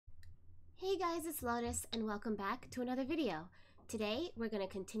Hey guys, it's Lotus and welcome back to another video. Today we're going to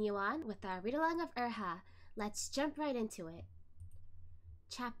continue on with our read-along of Erha. Let's jump right into it.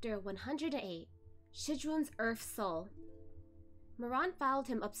 Chapter 108, Shizun's Earth Soul. Moran followed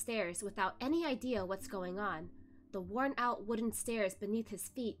him upstairs without any idea what's going on, the worn-out wooden stairs beneath his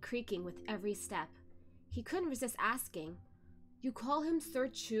feet creaking with every step. He couldn't resist asking, "You call him Sir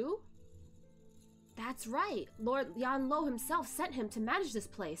Chu?" "That's right. Lord Yanlo himself sent him to manage this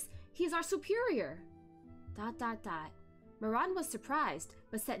place. He's our superior." ... Moran was surprised,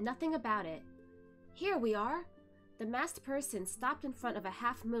 but said nothing about it. "Here we are." The masked person stopped in front of a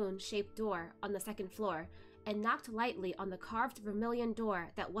half-moon-shaped door on the second floor and knocked lightly on the carved vermilion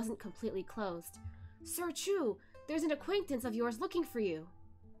door that wasn't completely closed. "Sir Chu, there's an acquaintance of yours looking for you."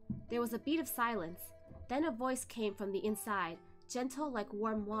 There was a beat of silence. Then a voice came from the inside, gentle like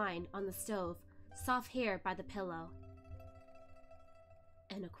warm wine on the stove, soft hair by the pillow.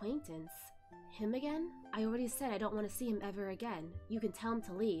 "An acquaintance? Him again? I already said I don't want to see him ever again. You can tell him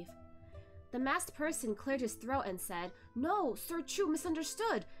to leave." The masked person cleared his throat and said, "No, Sir Chu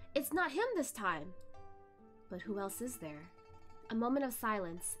misunderstood. It's not him this time." "But who else is there?" A moment of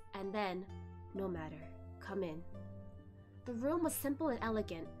silence, and then, "No matter. Come in." The room was simple and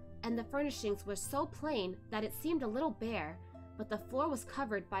elegant, and the furnishings were so plain that it seemed a little bare, but the floor was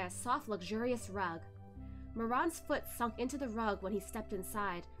covered by a soft, luxurious rug. Moran's foot sunk into the rug when he stepped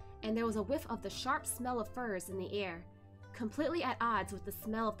inside, and there was a whiff of the sharp smell of furs in the air, completely at odds with the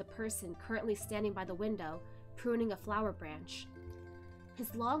smell of the person currently standing by the window, pruning a flower branch.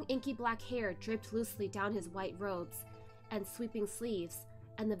 His long, inky black hair draped loosely down his white robes and sweeping sleeves,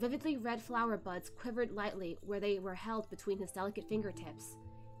 and the vividly red flower buds quivered lightly where they were held between his delicate fingertips.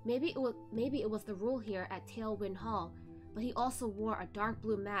 Maybe it was the rule here at Tailwind Hall, but he also wore a dark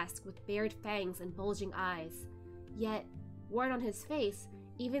blue mask with bared fangs and bulging eyes. Yet, worn on his face,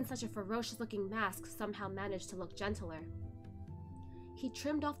 even such a ferocious-looking mask somehow managed to look gentler. He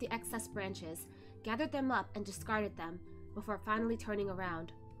trimmed off the excess branches, gathered them up and discarded them, before finally turning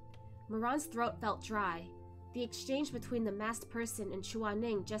around. Moran's throat felt dry. The exchange between the masked person and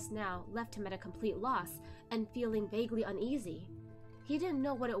Chuaning just now left him at a complete loss and feeling vaguely uneasy. He didn't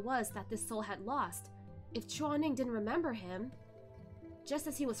know what it was that this soul had lost. If Chuaning didn't remember him... Just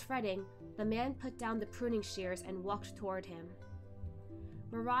as he was fretting, the man put down the pruning shears and walked toward him.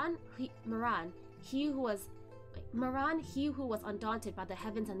 Moran, he who was undaunted by the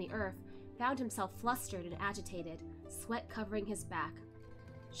heavens and the earth, found himself flustered and agitated, sweat covering his back.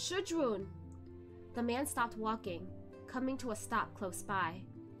 "Shizun!" The man stopped walking, coming to a stop close by.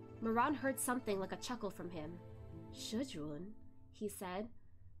 Moran heard something like a chuckle from him. "Shizun?" he said.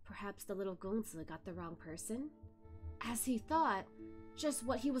 Perhaps the little Gongzi got the wrong person? As he thought, just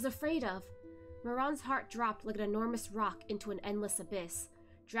what he was afraid of. Moran's heart dropped like an enormous rock into an endless abyss,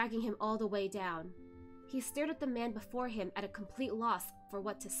 dragging him all the way down. He stared at the man before him at a complete loss for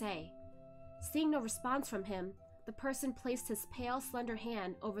what to say. Seeing no response from him, the person placed his pale, slender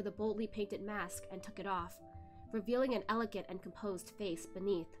hand over the boldly painted mask and took it off, revealing an elegant and composed face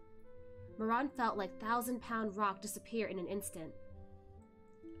beneath. Moran felt like 1,000-pound rock disappear in an instant.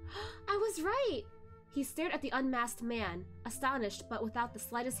 "I was right!" He stared at the unmasked man, astonished but without the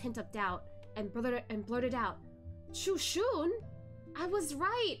slightest hint of doubt, and blurted out, "Chu Shun? I was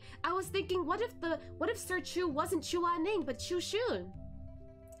right! I was thinking, what if Sir Chu wasn't Chuaning but Chu Shun?"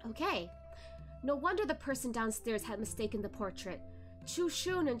 Okay. No wonder the person downstairs had mistaken the portrait. Chu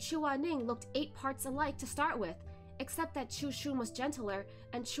Shun and Chuaning looked 8 parts alike to start with, except that Chu Shun was gentler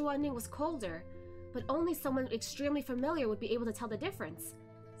and Chuaning was colder, but only someone extremely familiar would be able to tell the difference.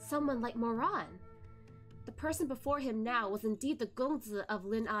 Someone like Moran. The person before him now was indeed the Gongzi of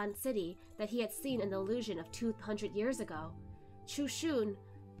Lin'an City that he had seen in the illusion of 200 years ago. Chu Shun,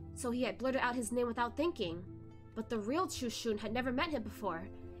 so he had blurted out his name without thinking. But the real Chu Shun had never met him before,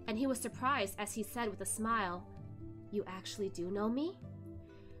 and he was surprised as he said with a smile, "You actually do know me?"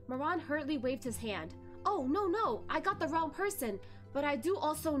 Moran hurriedly waved his hand. "Oh, no, I got the wrong person, but I do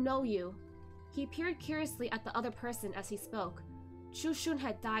also know you." He peered curiously at the other person as he spoke. Chu Shun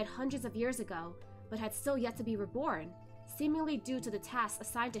had died hundreds of years ago, but had still yet to be reborn, seemingly due to the task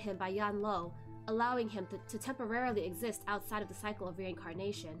assigned to him by Yan Lo, allowing him to temporarily exist outside of the cycle of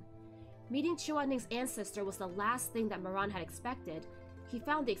reincarnation. Meeting Chuaning's ancestor was the last thing that Moran had expected. He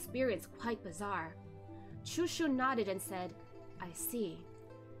found the experience quite bizarre. Chu Shun nodded and said, "I see."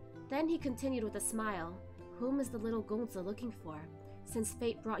 Then he continued with a smile, "Whom is the little Gongzi looking for? Since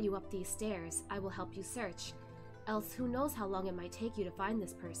fate brought you up these stairs, I will help you search. Else who knows how long it might take you to find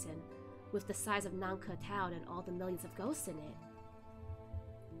this person, with the size of Nanke Town and all the millions of ghosts in it."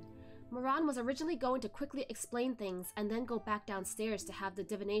 Moran was originally going to quickly explain things and then go back downstairs to have the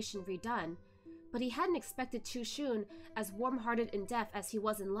divination redone, but he hadn't expected Chu Shun, as warm-hearted and deaf as he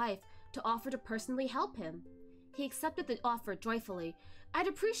was in life, to offer to personally help him. He accepted the offer joyfully. "I'd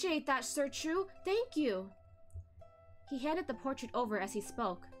appreciate that, Sir Chu. Thank you." He handed the portrait over as he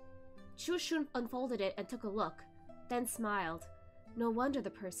spoke. Chu Shun unfolded it and took a look, then smiled. No wonder the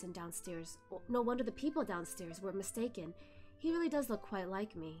people downstairs were mistaken. He really does look quite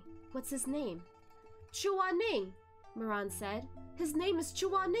like me. What's his name? Chuaning, Moran said. His name is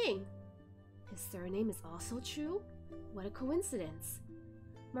Chuaning. His surname is also Chu? What a coincidence.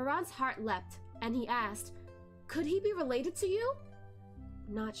 Moran's heart leapt, and he asked, "Could he be related to you?"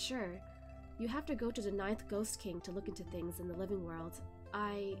 "Not sure. You have to go to the 9th Ghost King to look into things in the living world.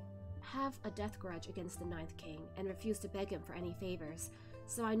 I have a death grudge against the 9th King and refuse to beg him for any favors,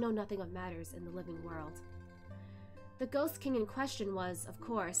 so I know nothing of matters in the living world." The Ghost King in question was, of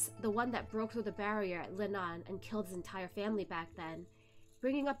course, the one that broke through the barrier at Linnan and killed his entire family back then.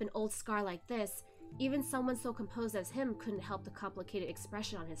 Bringing up an old scar like this, even someone so composed as him couldn't help the complicated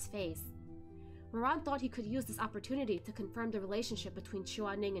expression on his face. Moran thought he could use this opportunity to confirm the relationship between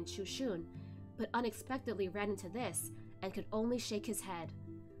Chuaning and Chu Shun, but unexpectedly ran into this and could only shake his head.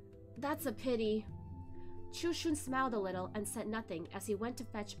 "That's a pity." Chu Shun smiled a little and said nothing as he went to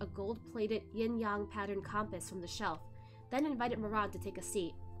fetch a gold-plated yin-yang pattern compass from the shelf, then invited Moran to take a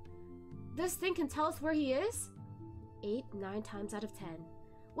seat. "This thing can tell us where he is?" 8, 9 times out of 10.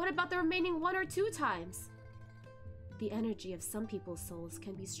 "What about the remaining 1 or 2 times?" "The energy of some people's souls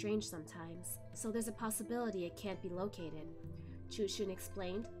can be strange sometimes, so there's a possibility it can't be located," Chu Shun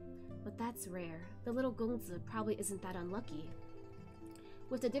explained. "But that's rare. The little Gongzi probably isn't that unlucky."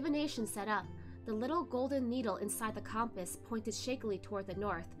 With the divination set up, the little golden needle inside the compass pointed shakily toward the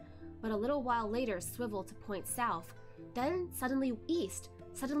north, but a little while later swiveled to point south, then suddenly east,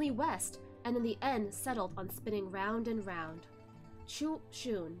 suddenly west, and in the end settled on spinning round and round. Chu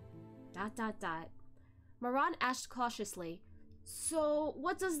Shun... ... Moran asked cautiously, "So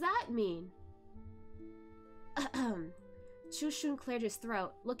what does that mean?" Chu Shun cleared his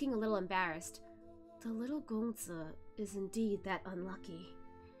throat, looking a little embarrassed. "The little Gongzi is indeed that unlucky."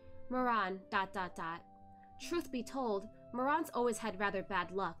 Moran... ... Truth be told, Moran's always had rather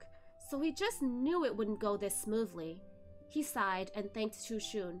bad luck, so he just knew it wouldn't go this smoothly. He sighed and thanked Chu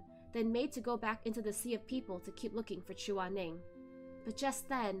Shun, then made to go back into the sea of people to keep looking for Chuaning. But just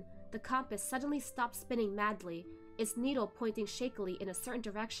then, the compass suddenly stopped spinning madly, its needle pointing shakily in a certain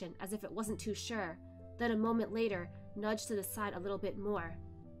direction as if it wasn't too sure, then a moment later nudged to the side a little bit more.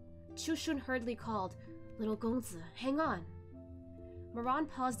 Chu Shun hurriedly called, "Little Gongzi, hang on." Moran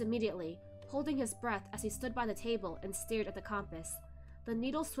paused immediately, holding his breath as he stood by the table and stared at the compass. The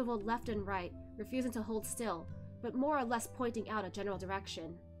needle swiveled left and right, refusing to hold still, but more or less pointing out a general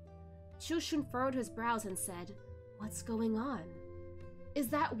direction. Chu Shun furrowed his brows and said, "What's going on?" "Is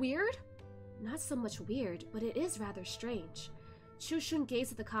that weird?" "Not so much weird, but it is rather strange." Chu Shun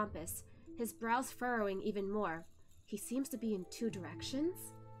gazed at the compass, his brows furrowing even more. "He seems to be in 2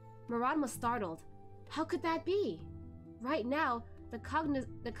 directions?" Moran was startled. How could that be? Right now, the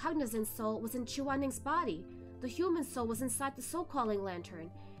cognizant soul was in Chuaning's body. The human soul was inside the soul-calling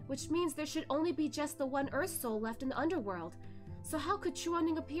lantern, which means there should only be just the one Earth soul left in the underworld. So how could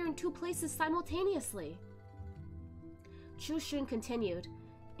Chuaning appear in 2 places simultaneously? Chu Shun continued,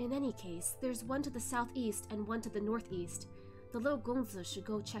 "In any case, there's one to the southeast and one to the northeast. The little Gongzi should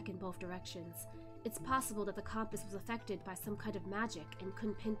go check in both directions. It's possible that the compass was affected by some kind of magic and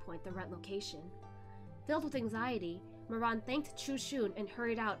couldn't pinpoint the right location." Filled with anxiety, Moran thanked Chu Shun and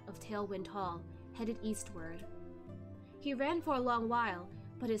hurried out of Tailwind Hall, headed eastward. He ran for a long while,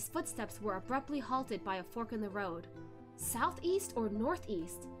 but his footsteps were abruptly halted by a fork in the road. Southeast or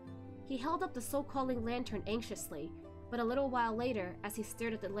northeast? He held up the soul-calling lantern anxiously, but a little while later, as he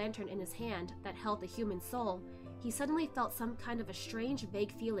stared at the lantern in his hand that held the human soul, he suddenly felt some kind of a strange,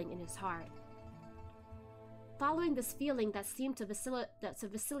 vague feeling in his heart. Following this feeling that seemed to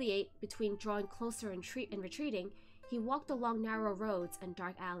vacillate between drawing closer and retreating, he walked along narrow roads and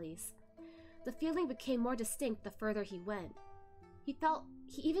dark alleys. The feeling became more distinct the further he went.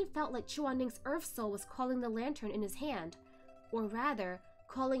 He even felt like Chuaning's Earth Soul was calling the lantern in his hand, or rather,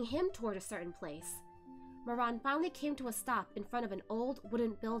 calling him toward a certain place. Moran finally came to a stop in front of an old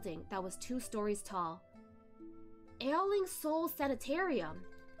wooden building that was 2 stories tall. Ailing Soul Sanitarium!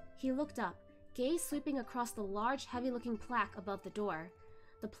 He looked up, gaze sweeping across the large, heavy-looking plaque above the door.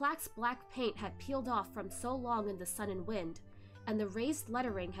 The plaque's black paint had peeled off from so long in the sun and wind, and the raised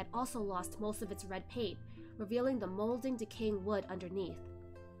lettering had also lost most of its red paint, revealing the molding, decaying wood underneath.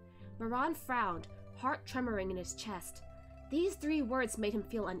 Moran frowned, heart tremoring in his chest. These 3 words made him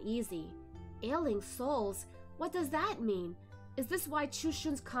feel uneasy. Ailing souls? What does that mean? Is this why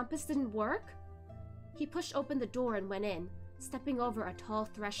Chushun's compass didn't work? He pushed open the door and went in, stepping over a tall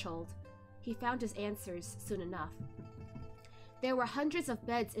threshold. He found his answers soon enough. There were hundreds of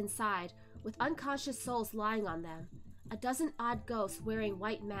beds inside, with unconscious souls lying on them. A dozen odd ghosts wearing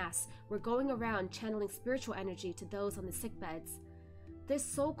white masks were going around channeling spiritual energy to those on the sick beds. This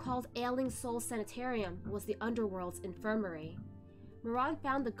so-called ailing soul sanitarium was the underworld's infirmary. Moran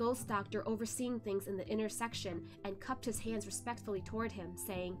found the ghost doctor overseeing things in the inner section and cupped his hands respectfully toward him,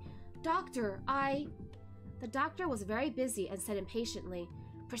 saying, "Doctor, The doctor was very busy and said impatiently,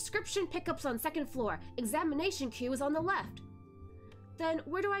 "Prescription pickups on 2nd floor. Examination queue is on the left." "Then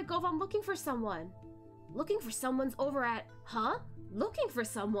where do I go if I'm looking for someone?" "Looking for someone's over at..." "Huh? Looking for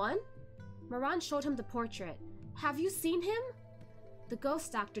someone?" Moran showed him the portrait. "Have you seen him?" The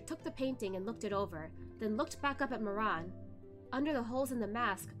ghost doctor took the painting and looked it over, then looked back up at Moran. Under the holes in the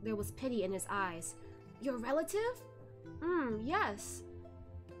mask, there was pity in his eyes. "Your relative?" Yes."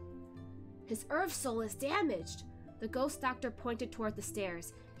 "His earth soul is damaged." The ghost doctor pointed toward the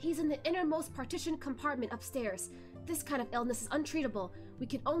stairs. "He's in the innermost partitioned compartment upstairs. This kind of illness is untreatable. We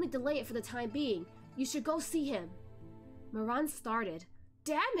can only delay it for the time being. You should go see him." Moran started.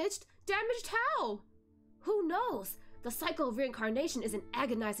 "Damaged? Damaged how?" "Who knows? The cycle of reincarnation is an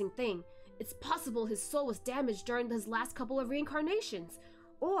agonizing thing. It's possible his soul was damaged during his last couple of reincarnations.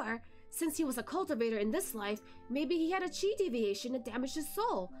 Or, since he was a cultivator in this life, maybe he had a chi deviation and damaged his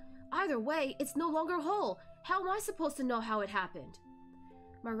soul. Either way, it's no longer whole. How am I supposed to know how it happened?"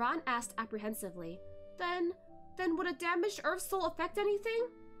 Moran asked apprehensively, Then would a damaged earth soul affect anything?"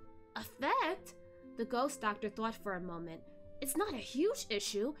 "Affect?" The ghost doctor thought for a moment. "It's not a huge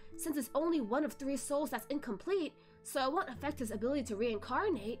issue, since it's only one of 3 souls that's incomplete, so it won't affect his ability to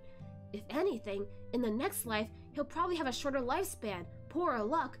reincarnate. If anything, in the next life, he'll probably have a shorter lifespan, poorer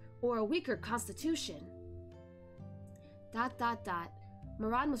luck, or a weaker constitution." ...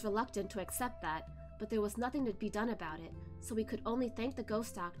 Moran was reluctant to accept that, but there was nothing to be done about it, so we could only thank the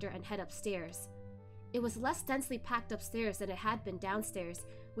ghost doctor and head upstairs. It was less densely packed upstairs than it had been downstairs,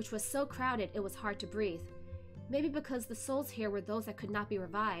 which was so crowded it was hard to breathe. Maybe because the souls here were those that could not be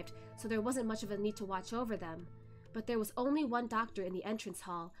revived, so there wasn't much of a need to watch over them. But there was only one doctor in the entrance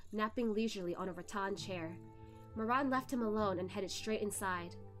hall, napping leisurely on a rattan chair. Moran left him alone and headed straight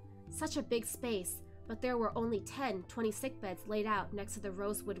inside. Such a big space, but there were only 20 sickbeds laid out next to the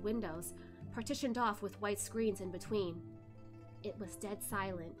rosewood windows, partitioned off with white screens in between. It was dead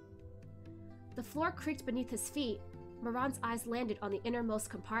silent. The floor creaked beneath his feet. Moran's eyes landed on the innermost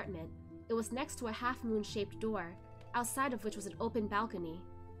compartment. It was next to a half-moon-shaped door, outside of which was an open balcony.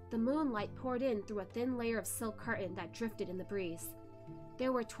 The moonlight poured in through a thin layer of silk curtain that drifted in the breeze.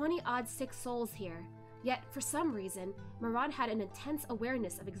 There were 20-odd sick souls here, yet for some reason, Moran had an intense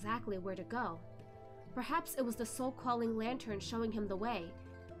awareness of exactly where to go. Perhaps it was the soul-calling lantern showing him the way,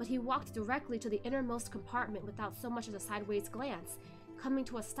 but he walked directly to the innermost compartment without so much as a sideways glance, coming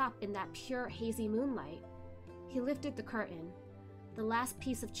to a stop in that pure, hazy moonlight. He lifted the curtain. The last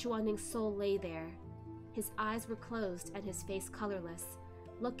piece of Chuaning's soul lay there. His eyes were closed and his face colorless,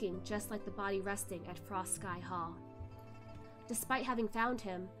 looking just like the body resting at Frost Sky Hall. Despite having found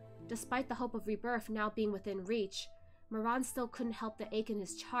him, despite the hope of rebirth now being within reach, Moran still couldn't help the ache in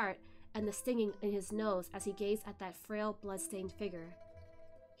his heart and the stinging in his nose as he gazed at that frail, blood-stained figure.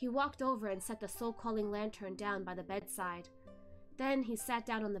 He walked over and set the soul-calling lantern down by the bedside. Then he sat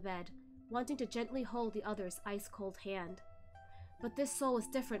down on the bed, wanting to gently hold the other's ice-cold hand. But this soul was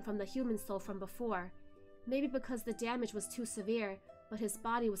different from the human soul from before, maybe because the damage was too severe, but his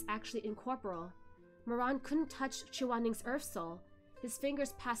body was actually incorporeal. Moran couldn't touch Chuaning's earth soul, his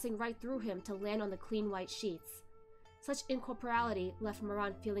fingers passing right through him to land on the clean white sheets. Such incorporeality left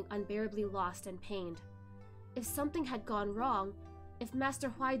Moran feeling unbearably lost and pained. If something had gone wrong, if Master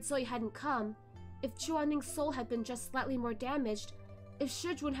Huaizui hadn't come, if Chuaning's soul had been just slightly more damaged, if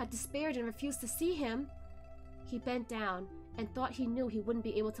Shizun had despaired and refused to see him... He bent down, and thought he knew he wouldn't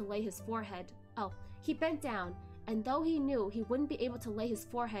be able to lay his forehead... He bent down, and though he knew he wouldn't be able to lay his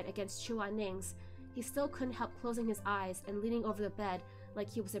forehead against Chuaning's, he still couldn't help closing his eyes and leaning over the bed like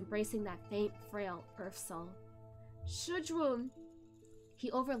he was embracing that faint, frail earth soul. Shizun!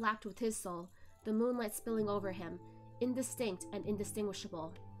 He overlapped with his soul, the moonlight spilling over him, indistinct and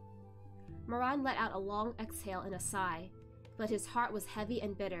indistinguishable. Moran let out a long exhale and a sigh, but his heart was heavy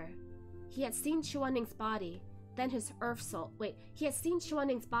and bitter. He had seen Chuaning's body, then his earth soul. He had seen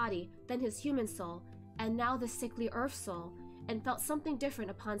Chuaning's body, then his human soul, and now the sickly earth soul, and felt something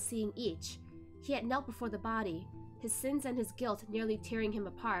different upon seeing each. He had knelt before the body, his sins and his guilt nearly tearing him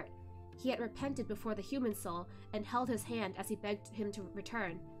apart. He had repented before the human soul and held his hand as he begged him to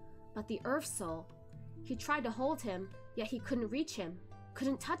return. But the earth soul... He tried to hold him, yet he couldn't reach him,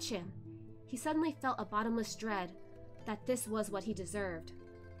 couldn't touch him. He suddenly felt a bottomless dread, that this was what he deserved.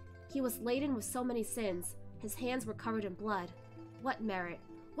 He was laden with so many sins, his hands were covered in blood. What merit,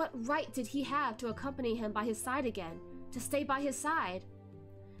 what right did he have to accompany him by his side again, to stay by his side?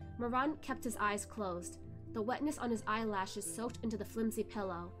 Moran kept his eyes closed, the wetness on his eyelashes soaked into the flimsy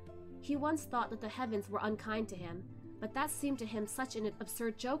pillow. He once thought that the heavens were unkind to him, but that seemed to him such an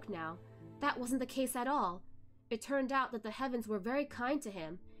absurd joke now. That wasn't the case at all. It turned out that the heavens were very kind to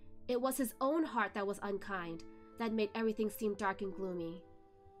him. It was his own heart that was unkind, that made everything seem dark and gloomy.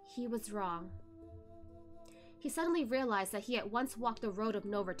 He was wrong. He suddenly realized that he had once walked the road of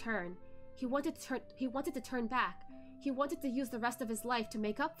no return. He wanted to turn back. He wanted to use the rest of his life to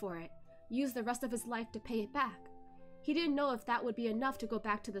make up for it, use the rest of his life to pay it back. He didn't know if that would be enough to go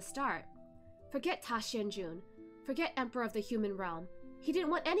back to the start. Forget Ta Xianjun. Forget Emperor of the Human Realm. He didn't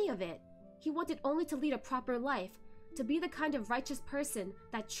want any of it. He wanted only to lead a proper life, to be the kind of righteous person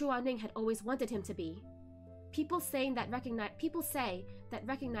that Chuaning had always wanted him to be. People say that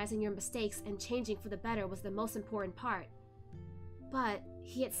recognizing your mistakes and changing for the better was the most important part. But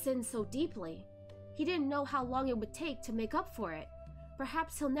he had sinned so deeply. He didn't know how long it would take to make up for it.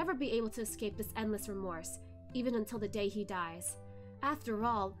 Perhaps he'll never be able to escape this endless remorse, even until the day he dies. After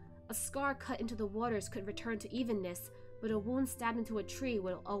all, a scar cut into the waters could return to evenness, but a wound stabbed into a tree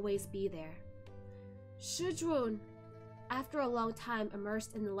will always be there. Shizun! After a long time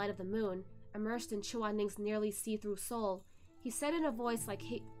immersed in the light of the moon, immersed in Chuaning's nearly see-through soul, he said in a voice like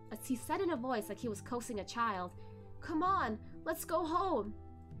he was coaxing a child, "Come on, let's go home."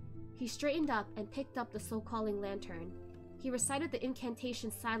 He straightened up and picked up the soul-calling lantern. He recited the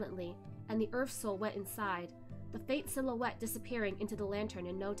incantation silently, and the earth soul went inside, the faint silhouette disappearing into the lantern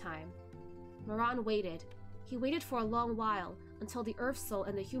in no time. Moran waited. He waited for a long while, until the earth soul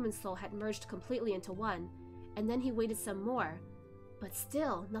and the human soul had merged completely into one, and then he waited some more. But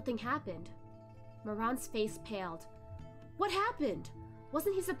still, nothing happened. Moran's face paled. What happened?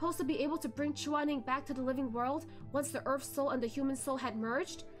 Wasn't he supposed to be able to bring Chuaning back to the living world once the earth soul and the human soul had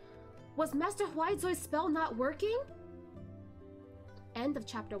merged? Was Master Huaizui's spell not working? End of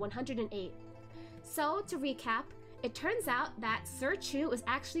chapter 108. So, to recap, it turns out that Sir Chu is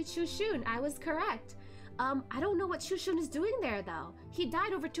actually Chu Shun. I was correct. I don't know what Chu Shun is doing there, though. He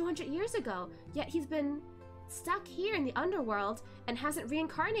died over 200 years ago, yet he's been stuck here in the underworld and hasn't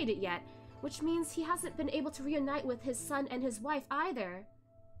reincarnated yet, which means he hasn't been able to reunite with his son and his wife either.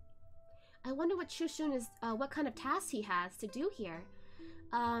 I wonder what Chu Shun is, what kind of tasks he has to do here.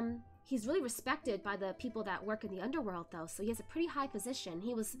 He's really respected by the people that work in the underworld, though, so he has a pretty high position.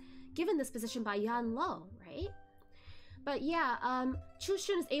 He was given this position by Yan Lo, right? But yeah, Chu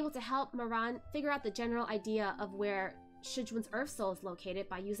Shun is able to help Moran figure out the general idea of where Shizun's Earth Soul is located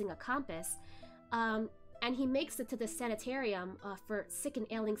by using a compass. And he makes it to the sanitarium for sick and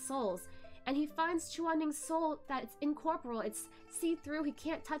ailing souls. And he finds Chuaning's soul that it's incorporeal, it's see-through, he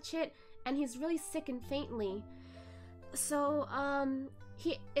can't touch it, and he's really sick and faintly. So,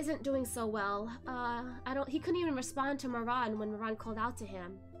 he isn't doing so well. He couldn't even respond to Moran when Moran called out to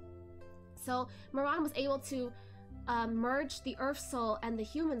him. So, Moran was able to merge the Earth Soul and the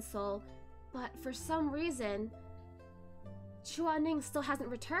human soul, but for some reason, Chuaning still hasn't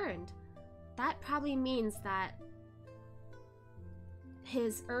returned. That probably means that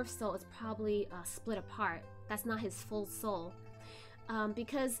his Earth Soul is probably split apart. That's not his full soul.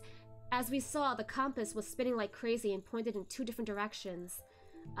 Because, as we saw, the compass was spinning like crazy and pointed in 2 different directions.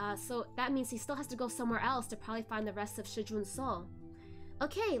 So that means he still has to go somewhere else to probably find the rest of Shizun's soul.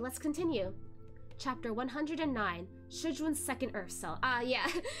 Okay, let's continue. Chapter 109, Shizun's second Earth Soul. Yeah,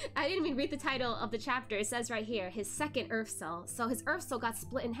 I didn't even read the title of the chapter. It says right here, his second Earth Soul. So his Earth Soul got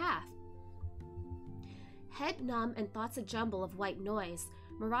split in half. Head numb and thoughts a jumble of white noise,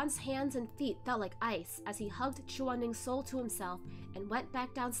 Moran's hands and feet felt like ice as he hugged Chuaning's soul to himself and went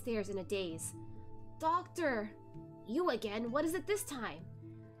back downstairs in a daze. Doctor! You again? What is it this time?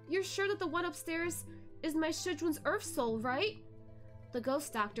 You're sure that the one upstairs is my Shizun's Earth Soul, right? The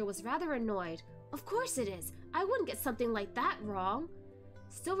ghost doctor was rather annoyed. Of course it is. I wouldn't get something like that wrong.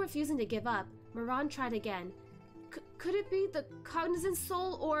 Still refusing to give up, Moran tried again. Could it be the cognizant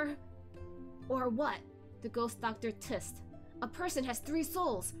soul or what? The ghost doctor tissed. A person has 3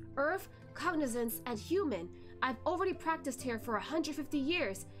 souls, Earth, Cognizance, and Human. I've already practiced here for 150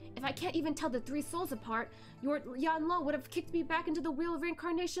 years. If I can't even tell the 3 souls apart, your Yan Lo would have kicked me back into the wheel of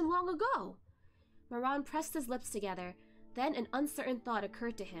reincarnation long ago. Moran pressed his lips together. Then an uncertain thought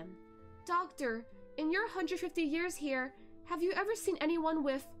occurred to him. Doctor, in your 150 years here, have you ever seen anyone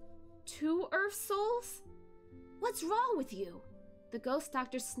with 2 Earth souls? What's wrong with you? The ghost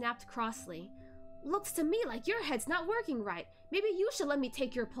doctor snapped crossly. Looks to me like your head's not working right. Maybe you should let me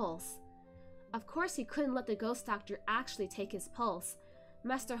take your pulse. Of course he couldn't let the ghost doctor actually take his pulse.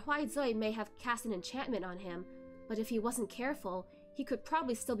 Master Huaizui may have cast an enchantment on him, but if he wasn't careful, he could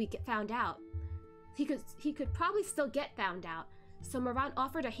probably still get found out. He could probably still get found out. So Moran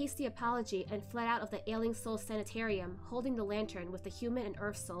offered a hasty apology and fled out of the Ailing Soul Sanitarium, holding the lantern with the human and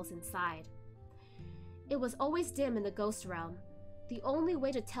earth souls inside. It was always dim in the ghost realm. The only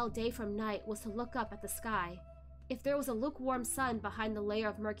way to tell day from night was to look up at the sky. If there was a lukewarm sun behind the layer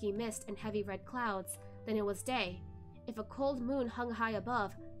of murky mist and heavy red clouds, then it was day. If a cold moon hung high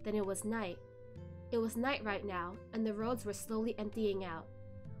above, then it was night. It was night right now, and the roads were slowly emptying out.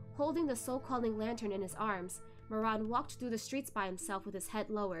 Holding the soul-calling lantern in his arms, Moran walked through the streets by himself with his head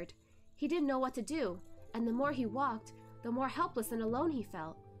lowered. He didn't know what to do, and the more he walked, the more helpless and alone he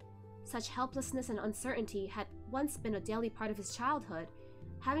felt. Such helplessness and uncertainty had once been a daily part of his childhood.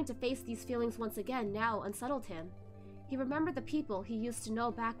 Having to face these feelings once again now unsettled him. He remembered the people he used to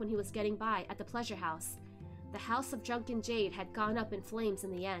know back when he was getting by at the pleasure house. The house of drunken jade had gone up in flames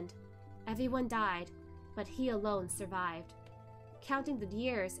in the end. Everyone died, but he alone survived. Counting the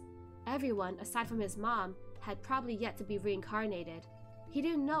years, everyone, aside from his mom, had probably yet to be reincarnated. He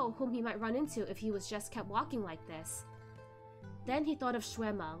didn't know whom he might run into if he was just kept walking like this. Then he thought of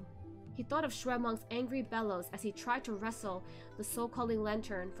Shuemeng. He thought of Shuemeng's angry bellows as he tried to wrestle the soul-calling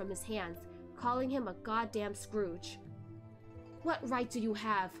lantern from his hands, calling him a goddamn Scrooge. What right do you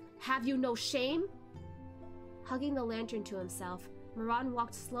have? Have you no shame? Hugging the lantern to himself, Moran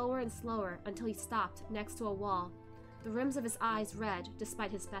walked slower and slower until he stopped next to a wall, the rims of his eyes red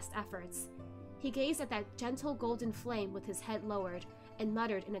despite his best efforts. He gazed at that gentle golden flame with his head lowered and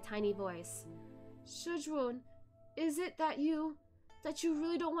muttered in a tiny voice, Shizun, is it that you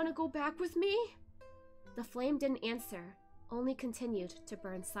really don't want to go back with me? The flame didn't answer, only continued to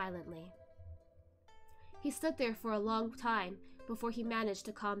burn silently. He stood there for a long time before he managed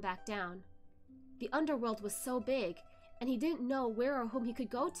to calm back down. The underworld was so big, and he didn't know where or whom he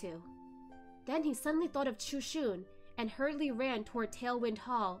could go to. Then he suddenly thought of Chu Shun and hurriedly ran toward Tailwind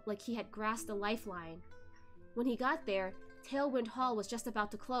Hall like he had grasped a lifeline. When he got there, Tailwind Hall was just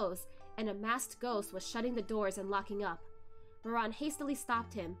about to close, and a masked ghost was shutting the doors and locking up. Moran hastily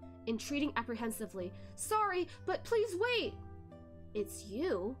stopped him, entreating apprehensively, Sorry, but please wait! It's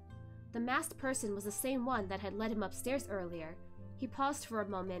you? The masked person was the same one that had led him upstairs earlier. He paused for a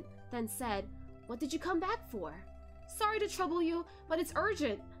moment, then said, What did you come back for? Sorry to trouble you, but it's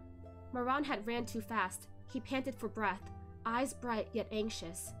urgent. Moran had ran too fast. He panted for breath, eyes bright yet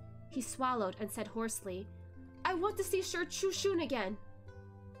anxious. He swallowed and said hoarsely, I want to see Sir Chu Shun again.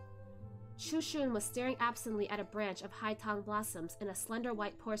 Chu Shun was staring absently at a branch of high-tang blossoms in a slender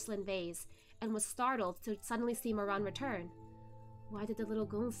white porcelain vase, and was startled to suddenly see Moran return. Why did the little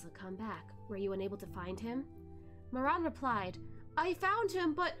Gunzi come back? Were you unable to find him? Moran replied, I found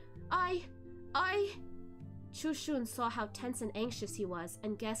him, but I... Chu Shun saw how tense and anxious he was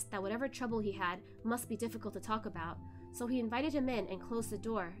and guessed that whatever trouble he had must be difficult to talk about, so he invited him in and closed the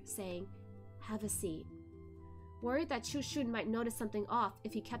door, saying, Have a seat. Worried that Chu Shun might notice something off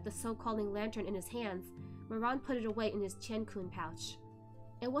if he kept the soul-calling lantern in his hands, Moran put it away in his Qiankun pouch.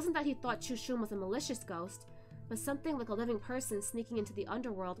 It wasn't that he thought Chu Shun was a malicious ghost, but something like a living person sneaking into the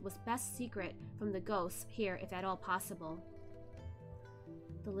underworld was best secret from the ghosts here if at all possible.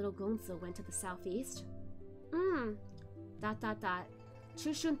 The little Gunzi went to the southeast?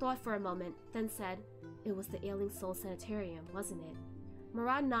 Chu Shun thought for a moment, then said, It was the Ailing Soul Sanitarium, wasn't it?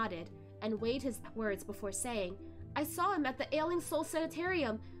 Moran nodded and weighed his words before saying, I saw him at the Ailing Soul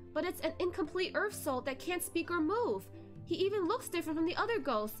Sanitarium, but it's an incomplete earth soul that can't speak or move. He even looks different from the other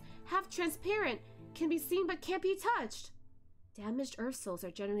ghosts, half transparent, can be seen but can't be touched. Damaged earth souls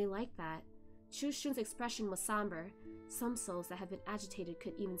are generally like that. Chu Shun's expression was somber. Some souls that have been agitated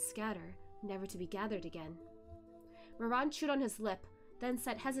could even scatter, never to be gathered again. Moran chewed on his lip, then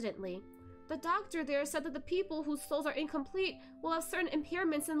said hesitantly, The doctor there said that the people whose souls are incomplete will have certain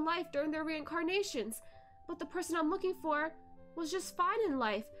impairments in life during their reincarnations, but the person I'm looking for was just fine in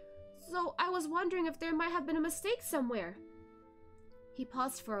life, so I was wondering if there might have been a mistake somewhere. He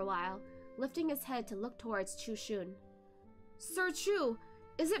paused for a while, lifting his head to look towards Chu Shun. Sir Chu,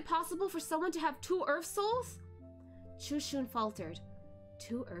 is it possible for someone to have 2 earth souls? Chu Shun faltered.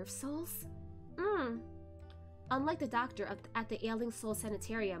 2 earth souls? Unlike the doctor at the Ailing Soul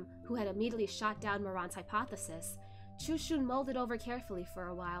Sanitarium, who had immediately shot down Moran's hypothesis, Chu Shun mulled it over carefully for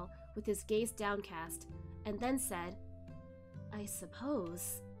a while, with his gaze downcast, and then said, I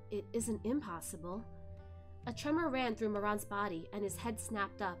suppose it isn't impossible. A tremor ran through Moran's body, and his head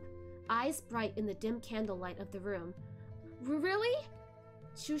snapped up. eyes bright in the dim candlelight of the room. Really?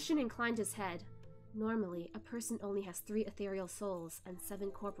 Shushin inclined his head. Normally, a person only has 3 ethereal souls and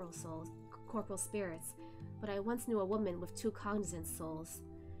 7 corporal spirits, but I once knew a woman with 2 cognizant souls.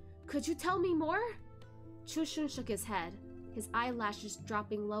 Could you tell me more? Shushin shook his head, his eyelashes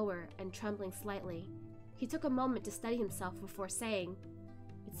dropping lower and trembling slightly. He took a moment to steady himself before saying,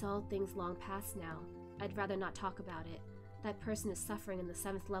 "It's all things long past now. I'd rather not talk about it. That person is suffering in the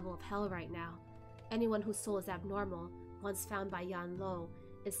 7th level of hell right now. Anyone whose soul is abnormal, once found by Yan Lo,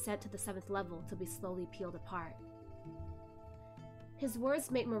 is sent to the 7th level to be slowly peeled apart." His words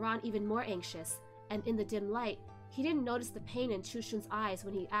made Moran even more anxious, and in the dim light, he didn't notice the pain in Chushun's eyes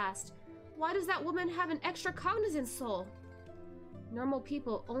when he asked, "Why does that woman have an extra cognizant soul?" Normal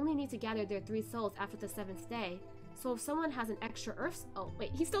people only need to gather their 3 souls after the 7th day, so if someone has an extra earth— oh,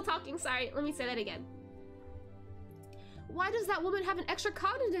 wait, he's still talking, sorry, let me say that again. Why does that woman have an extra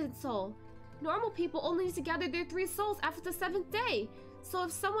cognizant soul? Normal people only need to gather their 3 souls after the 7th day, so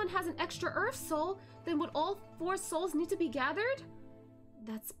if someone has an extra earth soul, then would all 4 souls need to be gathered?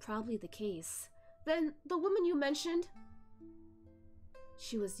 That's probably the case. Then, the woman you mentioned?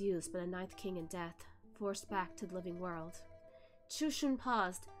 She was used by the 9th king in death, forced back to the living world. Chushun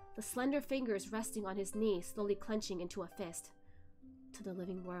paused, the slender fingers resting on his knee slowly clenching into a fist. To the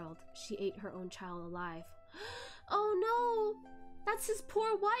living world, she ate her own child alive. Oh no! That's his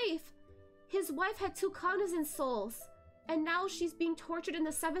poor wife! His wife had 2 cognizant souls, and now she's being tortured in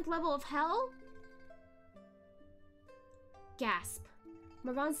the 7th level of hell? Gasp.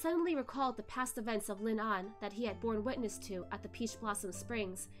 Moran suddenly recalled the past events of Lin-An that he had borne witness to at the Peach Blossom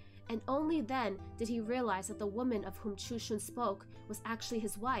Springs, and only then did he realize that the woman of whom Chushun spoke was actually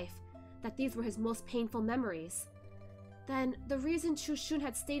his wife, that these were his most painful memories. Then, the reason Chushun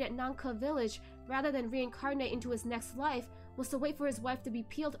had stayed at Nanka village rather than reincarnate into his next life was to wait for his wife to be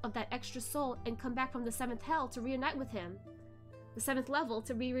peeled of that extra soul and come back from the 7th hell to reunite with him. The 7th level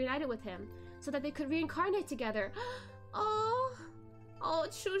to be reunited with him, so that they could reincarnate together. Oh,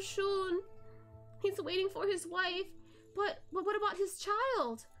 Chushun. He's waiting for his wife. But what about his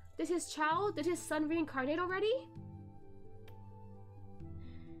child? Did his son reincarnate already?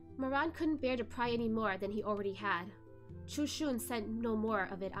 Moran couldn't bear to pry any more than he already had. Chushun said no more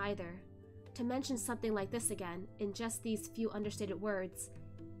of it either. To mention something like this again, in just these few understated words,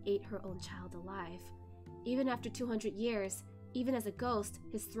 ate her own child alive. Even after 200 years, even as a ghost,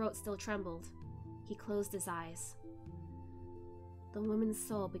 his throat still trembled. He closed his eyes. The woman's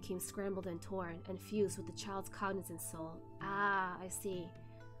soul became scrambled and torn, and fused with the child's cognizant soul. Ah, I see.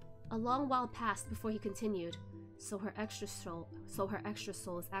 A long while passed before he continued. So her extra soul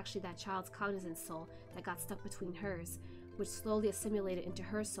is actually that child's cognizant soul that got stuck between hers, which slowly assimilated into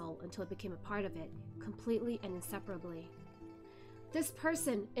her soul until it became a part of it, completely and inseparably. This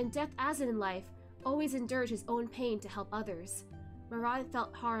person, in death as in life, always endured his own pain to help others. Moran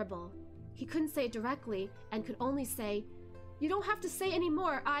felt horrible. He couldn't say it directly, and could only say, "You don't have to say any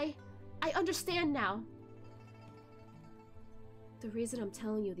more. I understand now." The reason I'm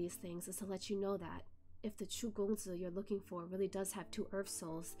telling you these things is to let you know that if the Chu Gongzi you're looking for really does have 2 earth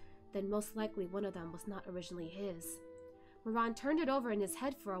souls, then most likely one of them was not originally his. Moran turned it over in his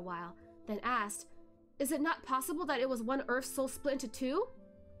head for a while, then asked, "Is it not possible that it was 1 earth soul split into 2?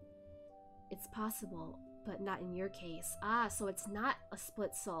 It's possible, but not in your case. Ah, so it's not a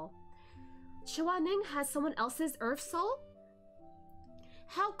split soul. Chuaning has someone else's earth soul?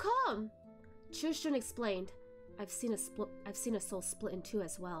 How come? Chushun explained. I've seen a soul split in 2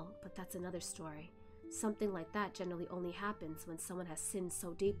 as well, but that's another story. Something like that generally only happens when someone has sinned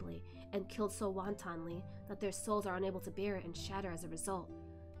so deeply and killed so wantonly that their souls are unable to bear it and shatter as a result.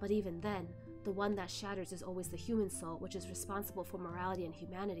 But even then, the one that shatters is always the human soul, which is responsible for morality and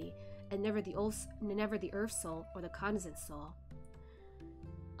humanity, and never the earth soul or the cognizant soul.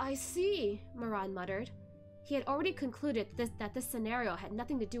 I see, Moran muttered. He had already concluded that this scenario had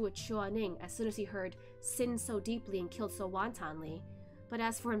nothing to do with Chuaning as soon as he heard sinned so deeply and killed so wantonly. But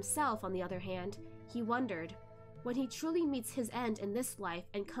as for himself, on the other hand, he wondered, when he truly meets his end in this life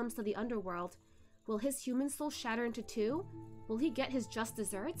and comes to the underworld, will his human soul shatter into 2? Will he get his just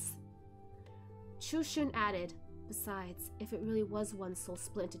desserts? Chushun added, besides, if it really was 1 soul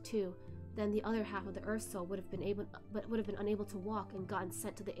split into 2, then the other half of the earth soul would have been unable to walk and gotten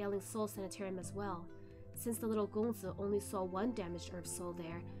sent to the ailing soul sanitarium as well. Since the little Gongzi only saw 1 damaged earth soul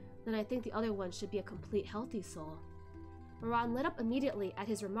there, then I think the other one should be a complete healthy soul. Moran lit up immediately at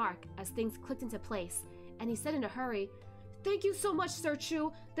his remark as things clicked into place, and he said in a hurry, Thank you so much, Sir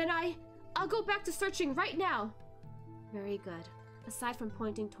Chu. Then I'll go back to searching right now. Very good. Aside from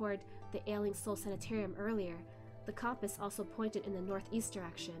pointing toward the ailing soul sanitarium earlier, the compass also pointed in the northeast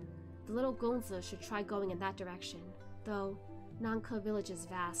direction. the little gongzi should try going in that direction, though Nanke village is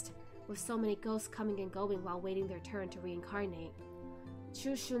vast, with so many ghosts coming and going while waiting their turn to reincarnate.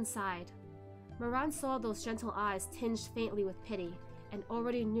 Chu Shun sighed. Moran saw those gentle eyes tinged faintly with pity, and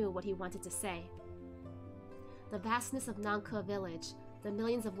already knew what he wanted to say. The vastness of Nanke village, the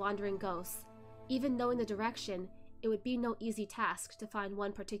millions of wandering ghosts. Even knowing the direction, it would be no easy task to find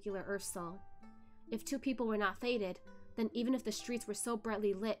one particular earth soul. If two people were not fated, then even if the streets were so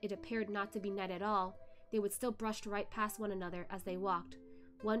brightly lit it appeared not to be night at all, they would still brush right past one another as they walked,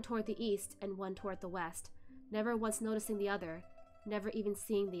 one toward the east and one toward the west, never once noticing the other, never even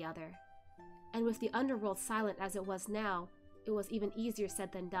seeing the other. And with the underworld silent as it was now, it was even easier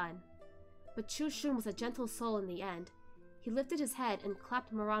said than done. But Chu Shun was a gentle soul in the end. He lifted his head and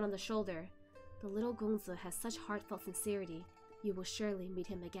clapped Moran on the shoulder. The little gongzi has such heartfelt sincerity, you will surely meet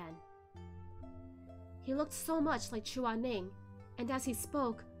him again. He looked so much like Chua Ning, and as he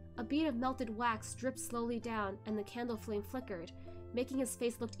spoke, a bead of melted wax dripped slowly down and the candle flame flickered, making his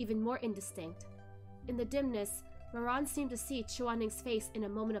face look even more indistinct. In the dimness, Moran seemed to see Chua Ning's face in a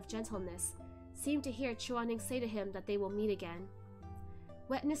moment of gentleness, seemed to hear Chua Ning say to him that they will meet again.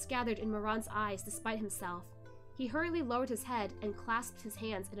 Wetness gathered in Moran's eyes despite himself. He hurriedly lowered his head and clasped his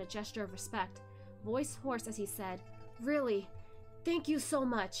hands in a gesture of respect, voice hoarse as he said, "Really, thank you so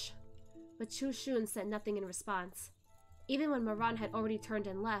much." But Chu Shun said nothing in response. Even when Moran had already turned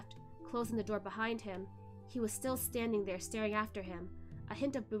and left, closing the door behind him, he was still standing there staring after him, a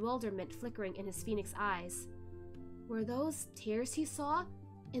hint of bewilderment flickering in his phoenix eyes. Were those tears he saw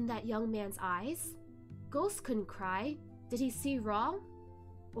in that young man's eyes? Ghosts couldn't cry. Did he see wrong?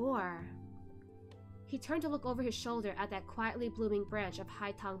 Or... He turned to look over his shoulder at that quietly blooming branch of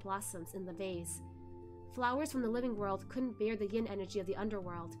high-tongue blossoms in the vase. Flowers from the living world couldn't bear the yin energy of the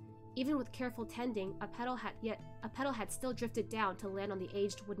underworld. Even with careful tending, a petal had still drifted down to land on the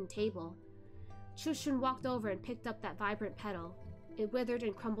aged wooden table. Chu Shun walked over and picked up that vibrant petal. It withered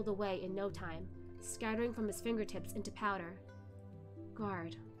and crumbled away in no time, scattering from his fingertips into powder.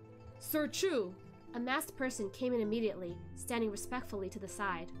 Guard. Sir Chu! A masked person came in immediately, standing respectfully to the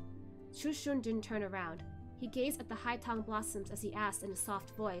side. Chu Shun didn't turn around. He gazed at the high-tongue blossoms as he asked in a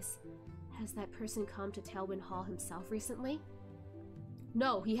soft voice, "Has that person come to Tailwind Hall himself recently?"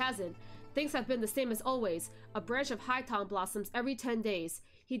 "No, he hasn't. Things have been the same as always. A branch of high-tongue blossoms every 10 days.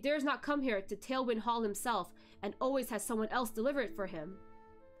 He dares not come here to Tailwind Hall himself, and always has someone else deliver it for him." ...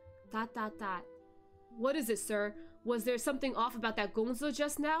 What is it, sir? Was there something off about that gongzi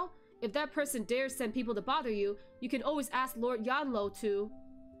just now? If that person dares send people to bother you, you can always ask Lord Yanlo to...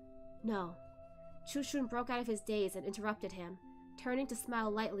 No. Chu Shun broke out of his daze and interrupted him, turning to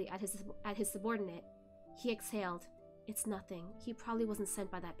smile lightly at his subordinate. He exhaled. It's nothing. He probably wasn't sent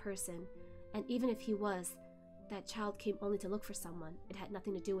by that person. And even if he was, that child came only to look for someone. It had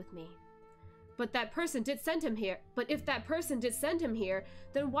nothing to do with me. But that person did send him here. But if that person did send him here,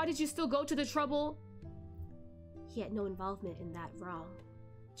 then why did you still go to the trouble? He had no involvement in that wrong.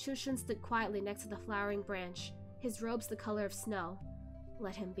 Chu Shun stood quietly next to the flowering branch, his robes the color of snow.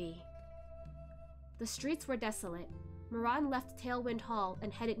 Let him be. The streets were desolate. Moran left Tailwind Hall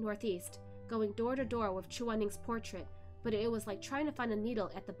and headed northeast, going door to door with Chua Ning's portrait, but it was like trying to find a needle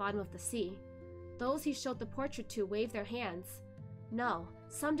at the bottom of the sea. Those he showed the portrait to waved their hands. No,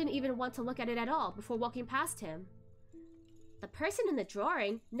 some didn't even want to look at it at all before walking past him. The person in the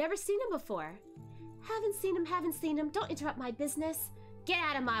drawing? Never seen him before. Haven't seen him, don't interrupt my business. Get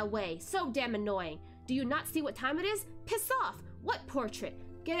out of my way, so damn annoying. Do you not see what time it is? Piss off! What portrait?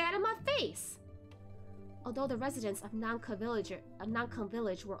 Get out of my face! Although the residents of Nanke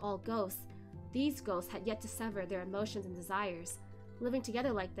Village were all ghosts, these ghosts had yet to sever their emotions and desires. Living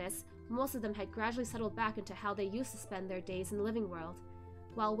together like this, most of them had gradually settled back into how they used to spend their days in the living world.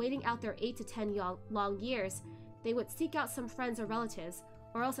 While waiting out their 8 to 10 long years, they would seek out some friends or relatives,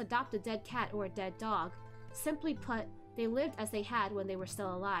 or else adopt a dead cat or a dead dog. Simply put, they lived as they had when they were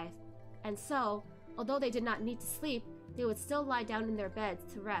still alive. And so, although they did not need to sleep, they would still lie down in their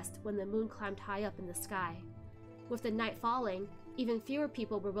beds to rest when the moon climbed high up in the sky. With the night falling, even fewer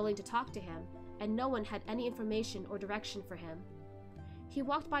people were willing to talk to him, and no one had any information or direction for him. He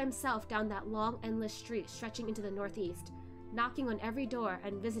walked by himself down that long, endless street stretching into the northeast, knocking on every door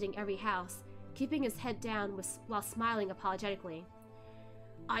and visiting every house, keeping his head down while smiling apologetically.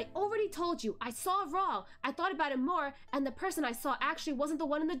 I already told you, I saw wrong. I thought about it more, and the person I saw actually wasn't the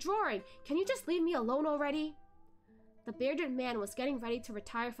one in the drawing. Can you just leave me alone already? The bearded man was getting ready to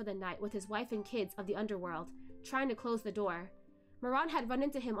retire for the night with his wife and kids of the underworld, trying to close the door. Moran had run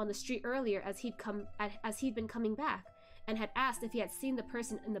into him on the street earlier as he'd been coming back, and had asked if he had seen the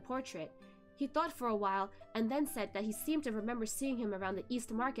person in the portrait. He thought for a while and then said that he seemed to remember seeing him around the East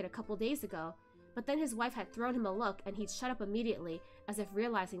Market a couple days ago, but then his wife had thrown him a look and he'd shut up immediately as if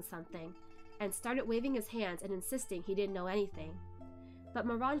realizing something, and started waving his hands and insisting he didn't know anything. But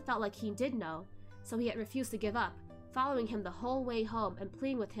Moran felt like he did know, so he had refused to give up, following him the whole way home and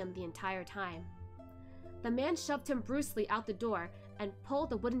pleading with him the entire time. The man shoved him brusquely out the door and pulled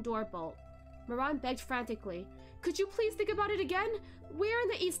the wooden door bolt. Moran begged frantically, "Could you please think about it again? We're in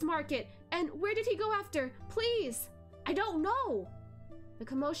the East Market, and where did he go after? Please! I don't know!" The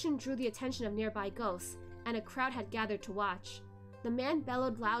commotion drew the attention of nearby ghosts, and a crowd had gathered to watch. The man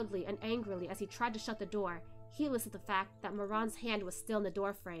bellowed loudly and angrily as he tried to shut the door, heedless of the fact that Moran's hand was still in the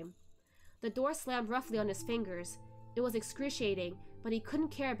doorframe. The door slammed roughly on his fingers. It was excruciating, but he couldn't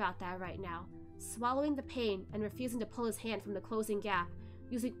care about that right now, swallowing the pain and refusing to pull his hand from the closing gap,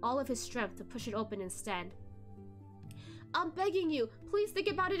 using all of his strength to push it open instead. "I'm begging you, please think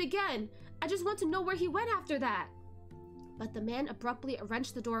about it again. I just want to know where he went after that." But the man abruptly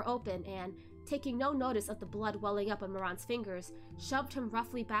wrenched the door open and, taking no notice of the blood welling up on Moran's fingers, shoved him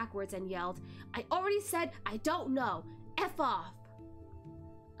roughly backwards and yelled, "I already said I don't know! F off!"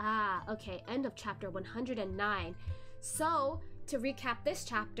 Ah, okay, end of chapter 109. So, to recap this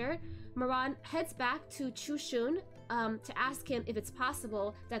chapter, Moran heads back to Chushun to ask him if it's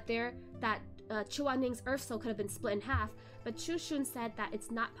possible that Chuanning's earth soul could have been split in half, but Chushun said that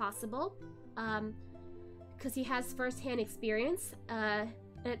it's not possible because he has first-hand experience, and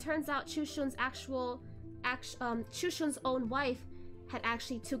it turns out Chushun's Chushun's own wife had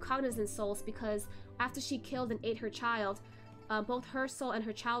actually two cognizant souls, because after she killed and ate her child, both her soul and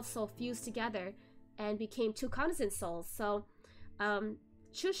her child's soul fused together and became two cognizant souls. So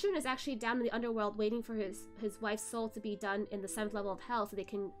Chushun is actually down in the underworld waiting for his wife's soul to be done in the 7th level of hell so they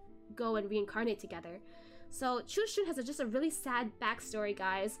can go and reincarnate together. So Chushun has just a really sad backstory,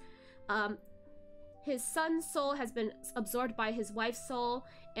 guys. His son's soul has been absorbed by his wife's soul,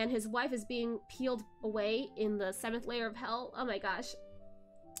 and his wife is being peeled away in the 7th layer of hell. Oh my gosh.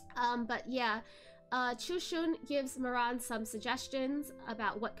 But yeah, Chushun gives Moran some suggestions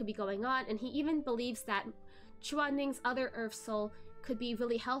about what could be going on, and he even believes that Chuanning's other earth soul could be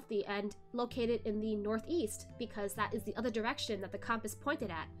really healthy and located in the northeast, because that is the other direction that the compass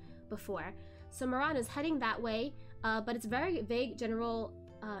pointed at before. So Moran is heading that way, but it's very vague general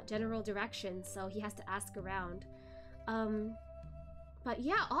direction, so he has to ask around. But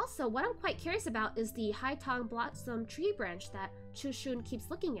yeah, also what I'm quite curious about is the high tong blossom tree branch that Chushun keeps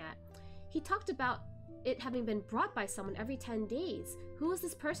looking at. He talked about it having been brought by someone every 10 days. Who is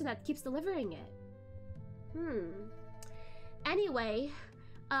this person that keeps delivering it? Anyway,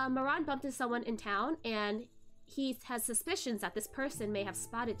 Moran bumped into someone in town, and he has suspicions that this person may have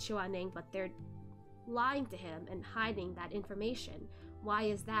spotted Chuanning, but they're lying to him and hiding that information. Why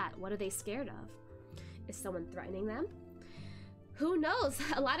is that? What are they scared of? Is someone threatening them? Who knows?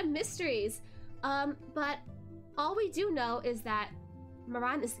 A lot of mysteries. But all we do know is that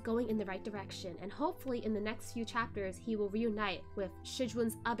Moran is going in the right direction, and hopefully in the next few chapters he will reunite with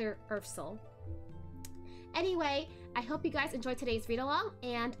Shizun's other Earth Soul. Anyway, I hope you guys enjoyed today's read-along,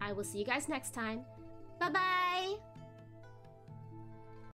 and I will see you guys next time. Bye-bye!